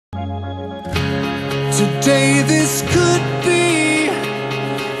Today this could be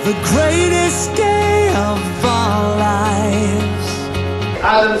the greatest day of our lives.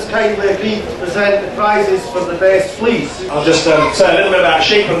 Adam's kindly agreed to present the prizes for the best fleece. I'll just say a little bit about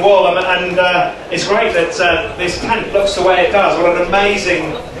sheep and wool, and it's great that this tent looks the way it does. What an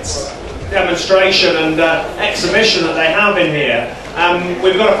amazing demonstration and exhibition that they have in here.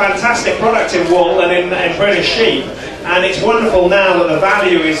 We've got a fantastic product in wool and in British sheep, and it's wonderful now that the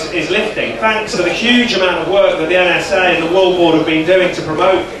value is lifting, thanks to the huge amount of work that the NSA and the Wool Board have been doing to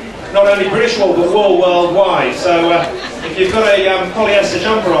promote not only British wool but wool worldwide. So if you've got a polyester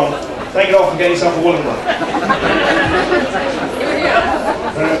jumper on, take it off and get yourself a woolen one.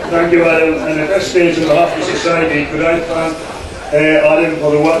 Thank you, Adam. And at this stage on behalf of the Society, could I thank Adam for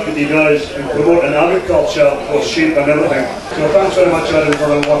the work that he does in promoting agriculture for sheep and everything. So thanks very much, Adam, for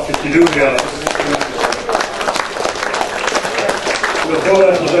the work that you do here. Before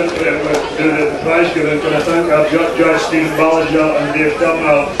I present the prize giving, can I thank our judge Stephen Ballinger and Dave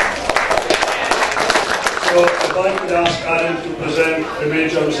Turner. So if I could ask Adam to present the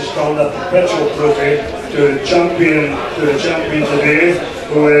Major Mrs. Calder Perpetual Trophy to the champion today,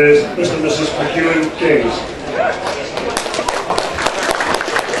 who is Mr. and Mrs. McEwen Kings.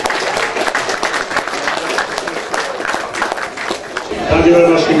 Thank you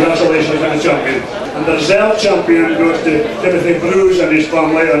very much, congratulations on the champion. And the reserve champion goes to Timothy Bruce and his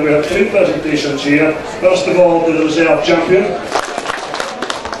family, and we have 3 presentations here. First of all, to the reserve champion.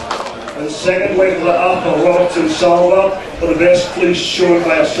 And secondly, to the Arthur Robertson Salver for the best fleece shown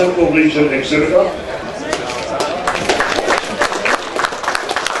by a simple region exhibitor.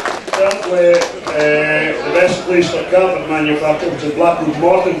 Thirdly, the best fleece for carpet manufacture, which is Blackwood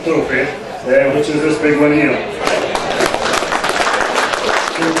Morton Trophy, which is this big one here.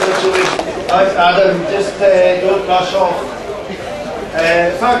 Thanks, Adam. Just don't rush off.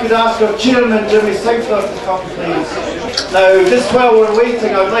 If I could ask our chairman, Jimmy Sinclair, to come, please. Now, just while we're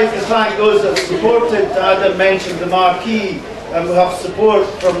waiting, I'd like to thank those that supported. Adam mentioned the marquee, and we have support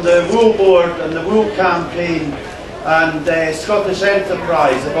from the Wool Board and the Wool Campaign and Scottish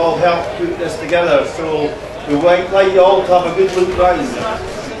Enterprise have all helped put this together. So we'd like you all to have a good look round.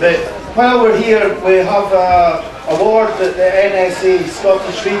 But while we're here, we have an award that the NSA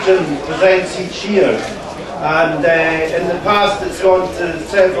Scottish region presents each year, and in the past it's gone to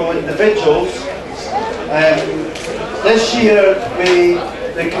several individuals. This year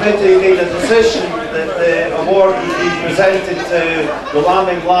the committee made a decision that the award would be presented to the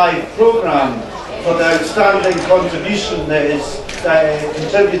Lambing Live programme for the outstanding contribution that is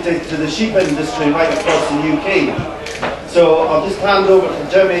contributed to the sheep industry right across the UK. So I'll just hand over to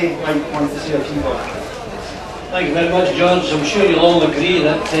Jimmy. I want to say a few words. Thank you very much, George. I'm sure you'll all agree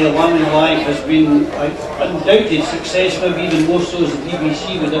that Lambing Live has been an undoubted success, maybe even more so as the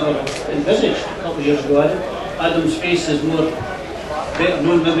BBC would ever have envisaged a couple of years ago. Adam's face is better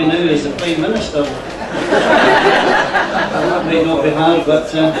known maybe now as the Prime Minister. That might not be hard,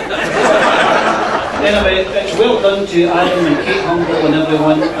 but anyway, it's well done to Adam and Kate Humble and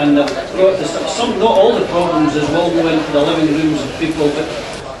everyone, and they've brought not all the problems as well go into the living rooms of people, but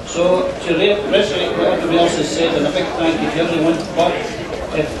so to reiterate what everybody else has said, and a big thank you to everyone. But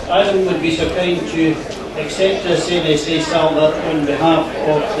if Adam would be so kind to accept this NSA Salver on behalf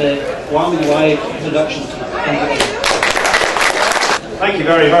of the Lambing Live production team. Thank you. Thank you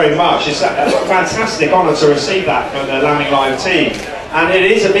very, very much. It's a fantastic honour to receive that from the Lambing Live team. And it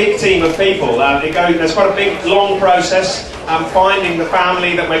is a big team of people. There's quite a big, long process finding the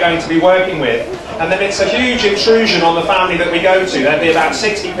family that we're going to be working with. And then it's a huge intrusion on the family that we go to. There'll be about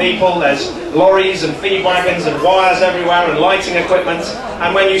 60 people, there's lorries and feed wagons and wires everywhere and lighting equipment.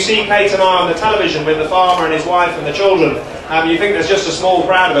 And when you see Kate and I on the television with the farmer and his wife and the children, you think there's just a small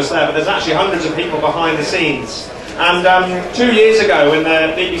crowd of us there, but there's actually hundreds of people behind the scenes. And 2 years ago, when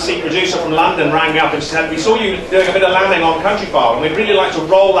the BBC producer from London rang me up and said, we saw you doing a bit of lambing on Country Farm, and we'd really like to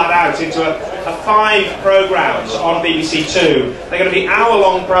roll that out into a 5 programmes on BBC Two. They're going to be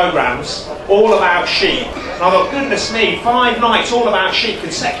hour-long programmes, all about sheep. And I thought, goodness me, 5 nights all about sheep,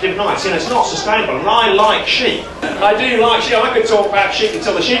 consecutive nights, it's not sustainable. And I like sheep. I do like sheep. I could talk about sheep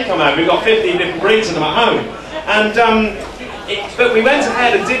until the sheep come home. We've got 15 different breeds of them at home. And but we went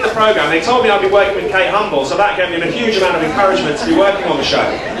ahead and did the programme. They told me I'd be working with Kate Humble, so that gave me a huge amount of encouragement to be working on the show.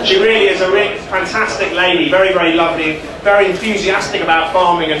 She really is a really fantastic lady, very, very lovely, very enthusiastic about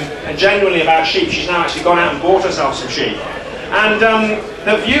farming and genuinely about sheep. She's now actually gone out and bought herself some sheep. And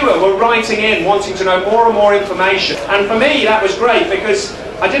the viewer were writing in, wanting to know more and more information. And for me, that was great, because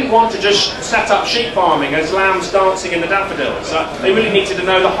I didn't want to just set up sheep farming as lambs dancing in the daffodils. They really needed to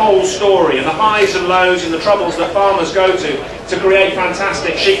know the whole story, and the highs and lows and the troubles that farmers go to create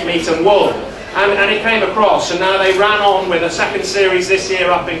fantastic sheep meat and wool. And it came across, and now they ran on with a second series this year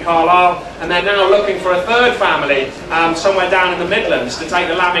up in Carlisle, and they're now looking for a third family somewhere down in the Midlands to take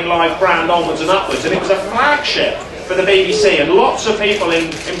the Lambing Live brand onwards and upwards. And it was a flagship for the BBC, and lots of people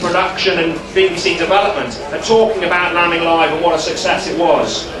in production and BBC development are talking about Lambing Live and what a success it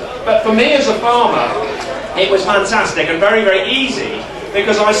was. But for me as a farmer, it was fantastic and very, very easy,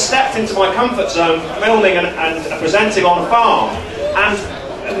 because I stepped into my comfort zone filming and presenting on a farm. And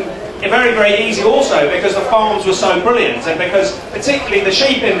very, very easy also because the farms were so brilliant, and because particularly the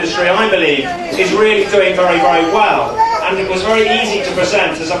sheep industry, I believe, is really doing very, very well. And it was very easy to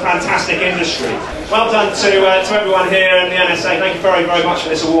present as a fantastic industry. Well done to everyone here in the NSA. Thank you very, very much for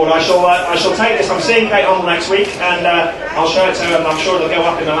this award. I shall take this. I'm seeing Kate Humble next week, and I'll show it to her, and I'm sure it'll go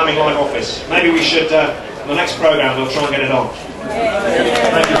up in the Lambing Live office. Maybe we should, on the next programme, we'll try and get it on.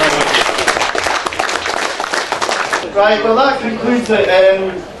 Thank you very much. Right, well that concludes it.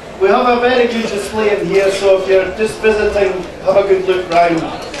 We have a very good display in here, so if you're just visiting, have a good look round.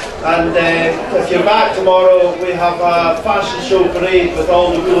 And if you're back tomorrow, we have a fashion show parade with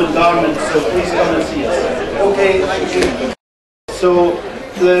all the woolen garments, so please come and see us. Okay, thank you. So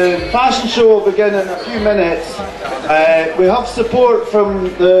the fashion show will begin in a few minutes. We have support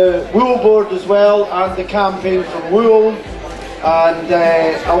from the Wool Board as well, and the campaign from Wool. And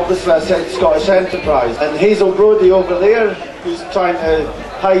obviously I said Scottish Enterprise. And Hazel Brodie over there, who's trying to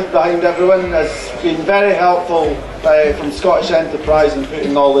hide behind everyone, has been very helpful from Scottish Enterprise in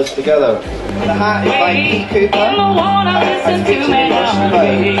putting all this together. The hat is by P. Cooper, as featured in Russian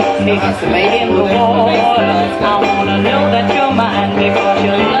Vogue. That's the maiden of the war. I wanna know that you're mine because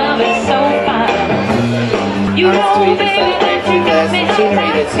your love is so fine. You know, baby, that you got me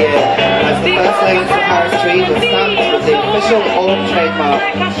centenary this year, as the first legs of Harris Tree was stamped with the official Old trademark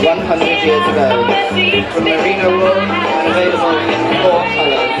 100 years ago, from merino wool and available in 4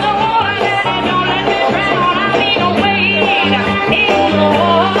 colours.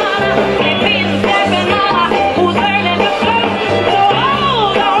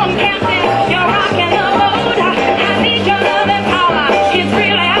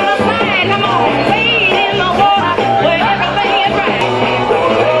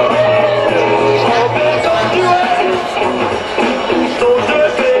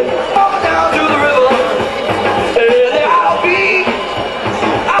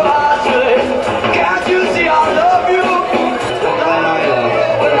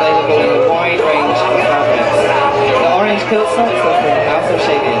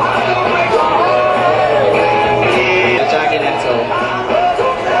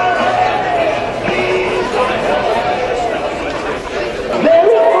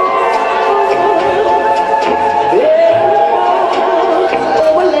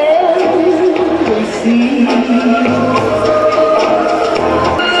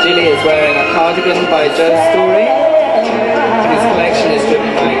 By Joe Story, whose collection is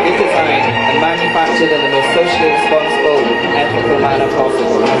driven by good design and manufactured in the most socially responsible, ethical manner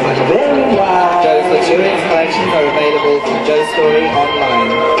possible. Joe's luxurious collections are available from Joe Story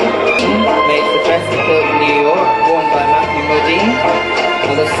online. Made for Dresden Kilt in New York, worn by Matthew Modine.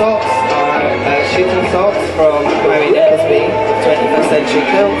 And the socks are shooting socks from Harry Nicholsby, 21st Century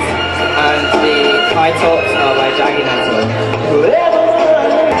Kilts, and the high tops are by Jaggy Nettle.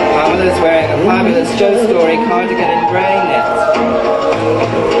 Pamela's wearing a fabulous Joe Story cardigan in grey knit.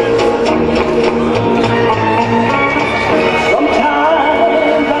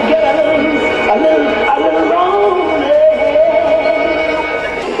 Sometimes I get a little lonely.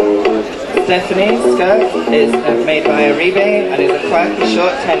 Stephanie's skirt is made by Aribe and is a quirky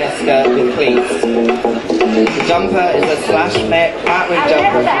short tennis skirt with cleats. The jumper is a slash neck hat-rim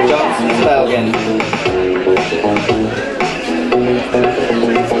jumper from Johnson's Belgian.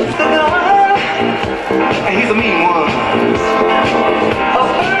 He's a mean one. A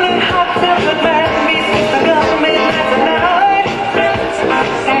burning hot desert man meets the government tonight.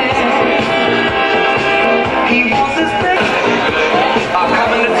 He wants his thing. I'm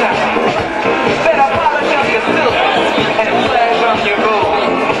coming to town. Better polish up your silk and flash on your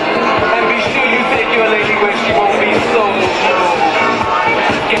gold. And be sure you take your lady where she won't be so slow.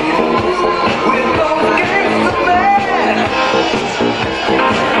 With those gangster men.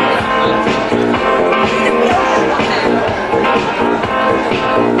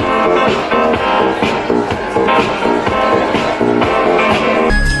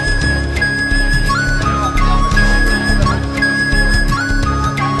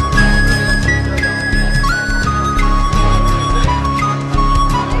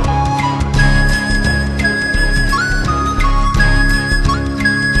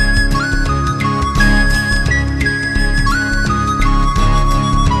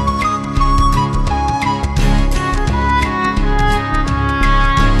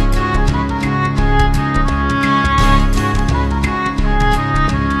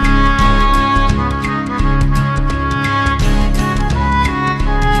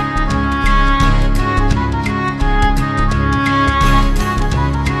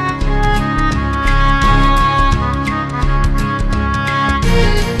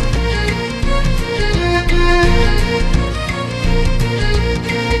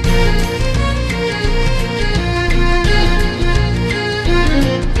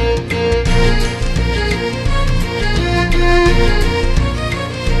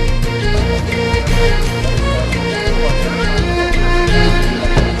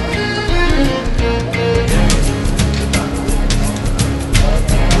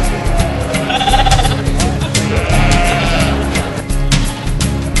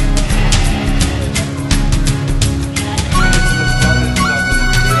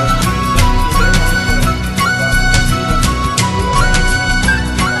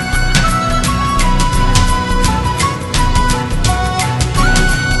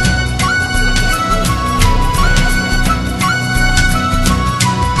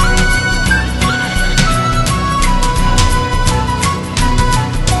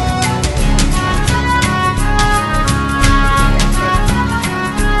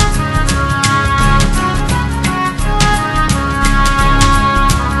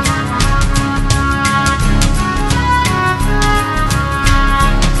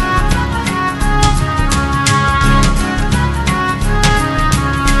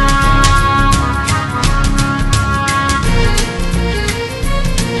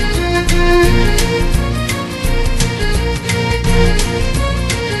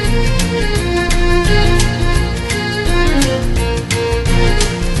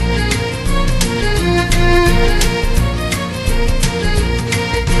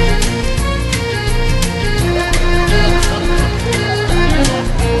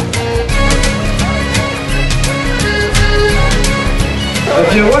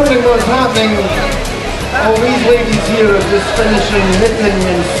 morning, all these ladies here are just finishing knitting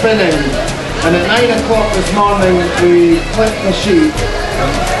and spinning, and at 9 o'clock this morning we clip the sheet,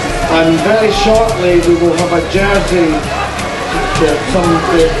 and very shortly we will have a jersey that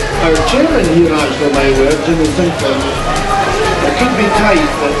our chairman here actually may wear, Jimmy Simpson. It could be tight,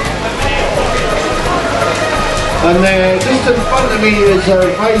 but... And just in front of me is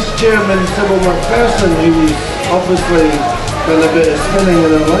our Vice Chairman, Sybil McPherson, who's obviously done a bit of spinning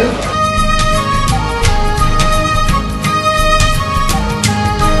in her life.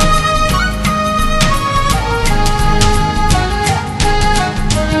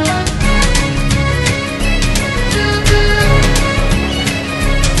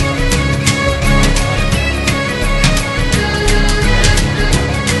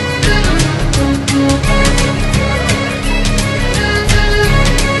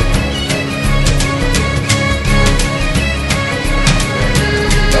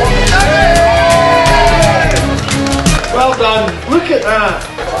 Well done. Look at that.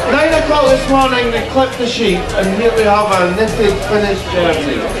 9 o'clock this morning they clipped the sheet and here we have a knitted finished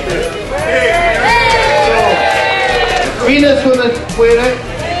jersey. So, Rina's going to wear it.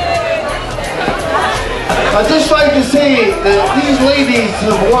 I'd just like to say that these ladies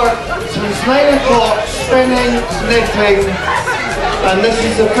have worked since 9 o'clock spinning, knitting, and this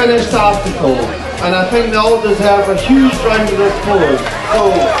is the finished article. And I think they all deserve a huge round of applause. So,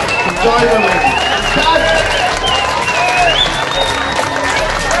 enjoy them.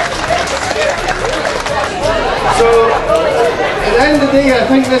 So, at the end of the day, I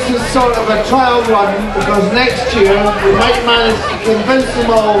think this is sort of a trial run, because next year we might manage to convince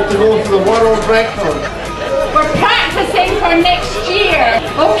them all to go for the world record. We're practicing for next year,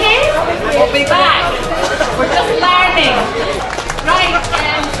 okay? We'll be back. We're just learning. Right,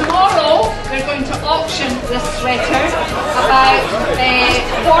 tomorrow we're going to auction this sweater about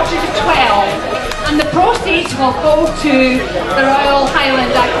 11:45. And the proceeds will go to the Royal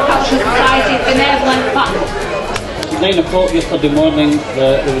Highland Agricultural Society Benevolent Fund. 9 o'clock yesterday morning,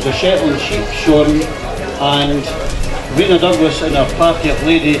 there was a Shetland sheep shown, and Rena Douglas and her party of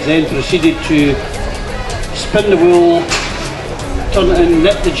ladies then proceeded to spin the wool, turn it in,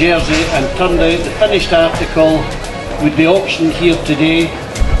 knit the jersey, and turned out the finished article would be auctioned here today,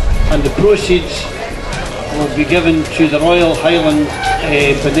 and the proceeds will be given to the Royal Highland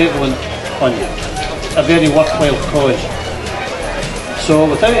Benevolent Fund, a very worthwhile cause. So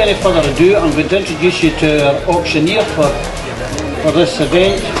without any further ado, I'm going to introduce you to our auctioneer for this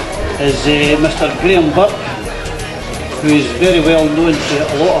event, is Mr. Graham Burke, who is very well known to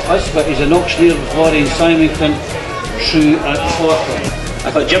a lot of us, but he's an auctioneer with Laurie and Symington, True at Forfar. I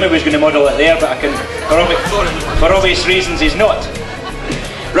thought Jimmy was going to model it there, but I can, for obvious reasons, he's not.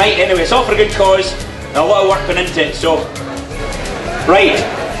 Right, anyway, it's all for a good cause, and a lot of work went into it, so... Right,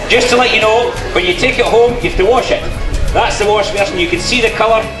 just to let you know, when you take it home, you have to wash it. That's the wash version, you can see the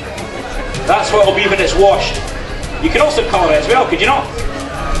colour. That's what it'll be when it's washed. You can also colour it as well, could you not?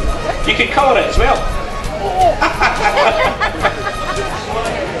 You can colour it as well.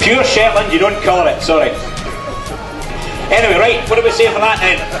 Pure Shetland, you don't colour it, sorry. Anyway, right, what do we say for that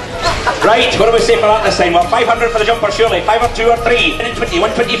then? Right, what do we say for that this time? Well, 500 for the jumper, surely. 5 or 2 or 3. 120,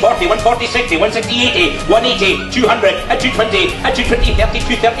 120, 40, 140, 60, 160, 80, 180, 200, at 220, at 220,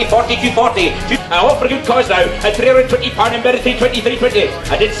 30, 230, 40, 240. I hope for a good cause now. At £320 embedded, 320, 320.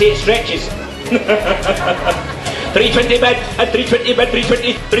 I did say it stretches. 320 bid, at 320 bid,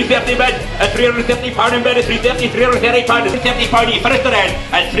 320, 330 bid, at £330 embedded, 330, £330, £330, you finished it in,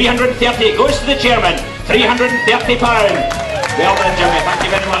 at 330, it goes to the chairman, £330. Well done, Jimmy, thank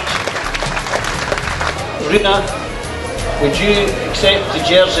you very much. Rena, would you accept the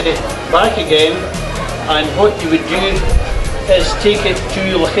jersey back again, and what you would do is take it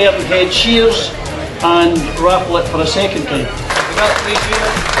to Lachairn Head Shears and raffle it for a second time. Would that please,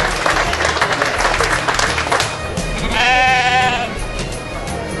 Rena?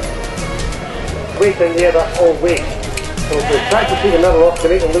 Waiting there that whole week. So we're trying to see the mirror off to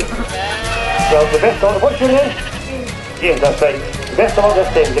make them look. Well, the best of what's your name? James, that's right. The best of all this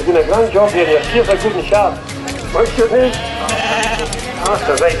time. You're doing a grand job here and your shears are good and sharp. What's your name?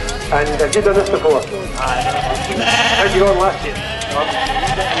 Arthur, right. And have you done this before? How'd you go on last year?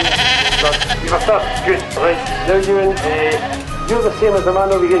 You must have. Good. Right. Now you're the same as the man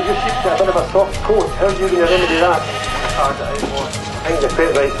over here. Your sheep's got a bit of a soft coat. How are you going to remedy that? I think you're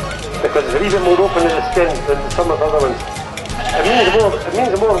quite right. Because it's a wee bit more open in the skin than some of the other ones. It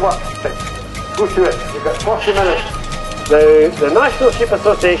means more work. But go through it. You've got 40 minutes. Now, the National Sheep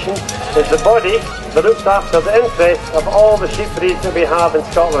Association is the body that looks after the interests of all the sheep breeds that we have in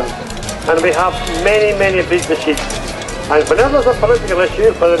Scotland. And we have many, many breeds of sheep. And whenever there's a political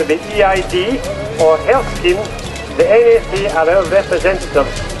issue, whether it be EID or health scheme, the NSA are our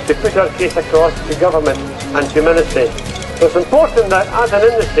representatives to put our case across to government and to ministry. So it's important that as an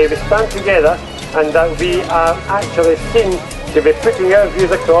industry we stand together and that we are actually seen to be putting our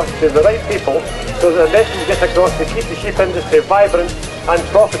views across to the right people so that the message gets across to keep the sheep industry vibrant and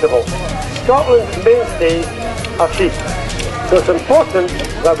profitable. Scotland's mainstays are sheep. So it's important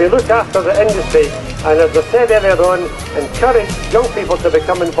that we look after the industry and, as I said earlier on, encourage young people to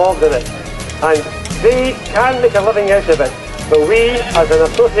become involved in it. And they can make a living out of it, but we as an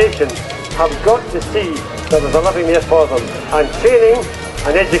association have got to see that there's a living there for them. And training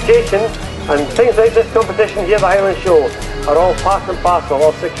and education and things like this competition here, the Highland Show, are all part and parcel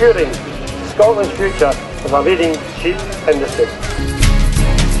of securing Scotland's future as a leading sheep industry.